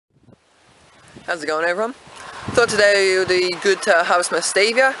How's it going, everyone? Thought today it would be good to harvest my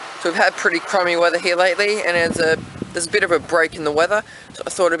stevia. So we've had pretty crummy weather here lately, and there's a bit of a break in the weather, so I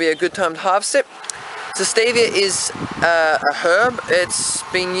thought it'd be a good time to harvest it. So stevia is a herb. It's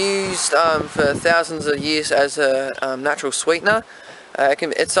been used for thousands of years as a natural sweetener.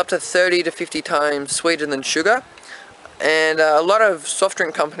 It's up to 30 to 50 times sweeter than sugar. And a lot of soft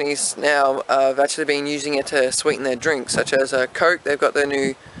drink companies now have actually been using it to sweeten their drinks, such as Coke. They've got their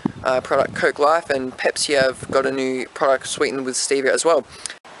new product Coke Life, and Pepsi have got a new product sweetened with stevia as well.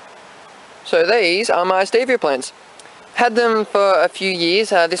 So these are my stevia plants. Had them for a few years.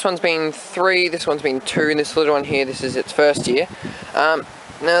 This one's been 3, this one's been 2, and this little one here, this is its first year.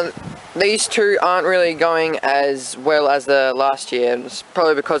 Now these two aren't really going as well as the last year. It's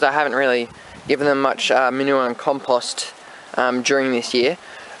probably because I haven't really given them much manure and compost during this year,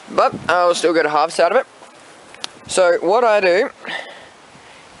 but I'll still get a harvest out of it. So what I do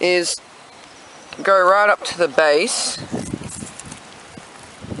is go right up to the base.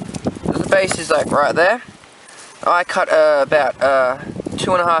 The base is like right there. I cut about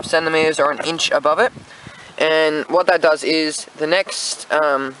 2.5 centimeters or 1 inch above it, and what that does is the next,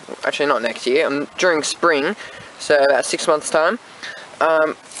 actually not next year, during spring, so about 6 months time,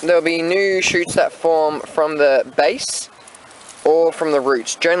 there'll be new shoots that form from the base or from the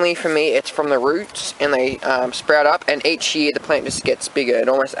roots. Generally for me it's from the roots, and they sprout up, and each year the plant just gets bigger. It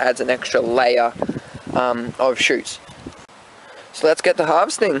almost adds an extra layer of shoots. So let's get to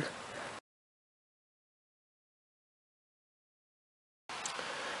harvesting.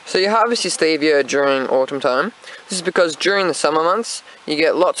 So you harvest your stevia during autumn time. This is because during the summer months you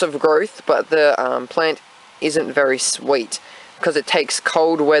get lots of growth, but the plant isn't very sweet, because it takes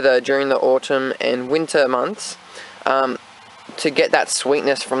cold weather during the autumn and winter months to get that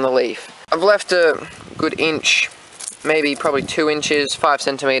sweetness from the leaf. I've left a good inch, maybe probably 2 inches, 5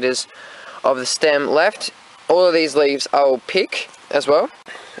 centimeters of the stem left. All of these leaves I'll pick as well.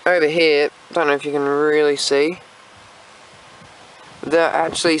 Over here, don't know if you can really see, there are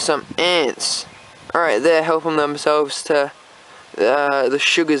actually some ants right there helping themselves to the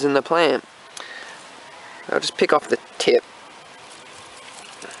sugars in the plant. I'll just pick off the tip.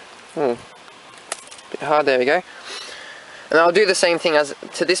 Bit hard, there we go. And I'll do the same thing as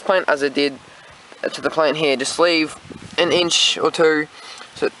to this plant as I did to the plant here. Just leave 1 inch or 2,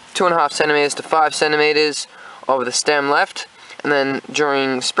 so 2.5 centimeters to 5 centimeters of the stem left, and then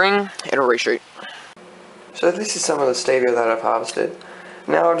during spring it'll reshoot. So this is some of the stevia that I've harvested.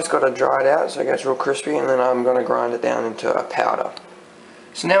 Now I've just got to dry it out so it gets real crispy, and then I'm going to grind it down into a powder.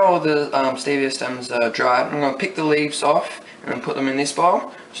 So now all the stevia stems are dried, I'm going to pick the leaves off and then put them in this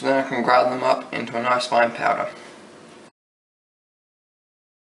bowl, so then I can grind them up into a nice fine powder.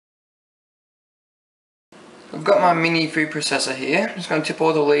 I've got my mini food processor here. I'm just going to tip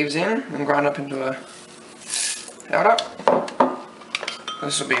all the leaves in and grind up into a powder.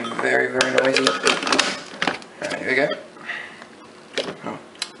 This will be very, very noisy. Alright, here we go. Oh,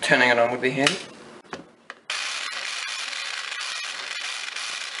 turning it on would be handy.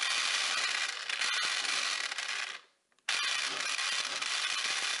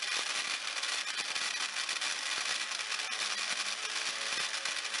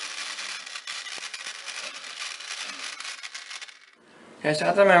 Okay, so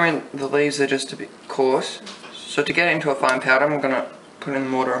at the moment the leaves are just a bit coarse, so to get it into a fine powder I'm going to put in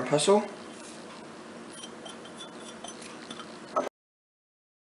mortar and pestle.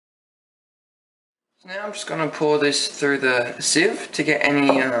 So now I'm just going to pour this through the sieve to get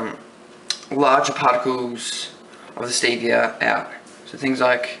any larger particles of the stevia out. So things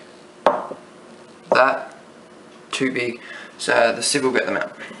like that, too big, so the sieve will get them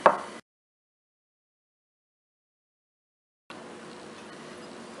out.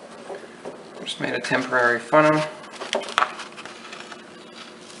 Just made a temporary funnel.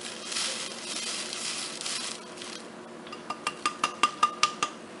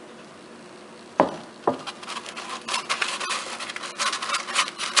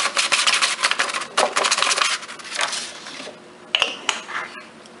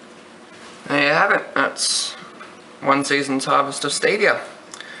 There you have it. That's one season's harvest of stevia.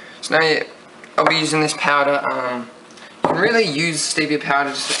 So now I'll be using this powder. You can really use stevia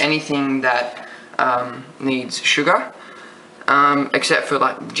powder just for anything that needs sugar, except for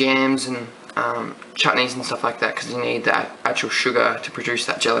like jams and chutneys and stuff like that, because you need that actual sugar to produce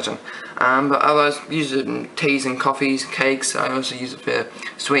that gelatin. But otherwise, use it in teas and coffees, cakes. I also use it for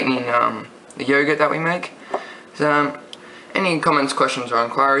sweetening the yogurt that we make. So, any comments, questions or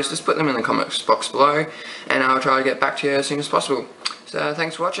inquiries, just put them in the comments box below, and I'll try to get back to you as soon as possible. So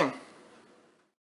thanks for watching.